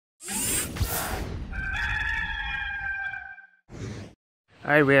All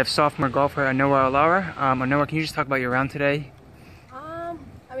right, we have sophomore golfer Ainhoa Olarra. Ainhoa, can you just talk about your round today?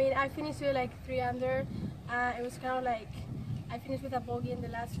 I finished with like 3 under. It was kind of like I finished with a bogey in the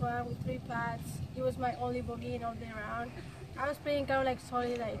last one with 3 putts. It was my only bogey in all day round. I was playing kind of like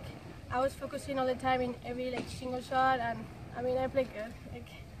solid. Like I was focusing all the time in every like single shot, and I played good.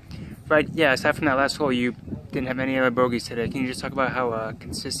 Right, yeah. Aside from that last hole, you didn't have any other bogeys today. Can you just talk about how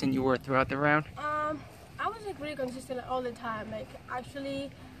consistent you were throughout the round? I was like really consistent all the time. Like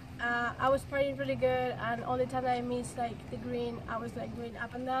actually, I was playing really good, and all the time that I missed like the green, I was like going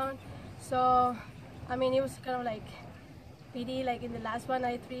up and down. So, it was kind of like pity. Like in the last one,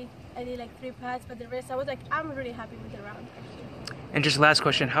 I did like 3 putts, but the rest, I was like, I'm really happy with the round actually. And just last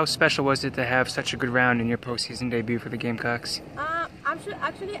question, how special was it to have such a good round in your postseason debut for the Gamecocks?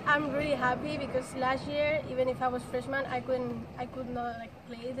 I'm really happy because last year, even if I was freshman, I could not like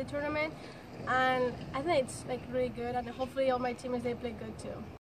play the tournament, and I think it's like really good, and hopefully all my teammates they play good too.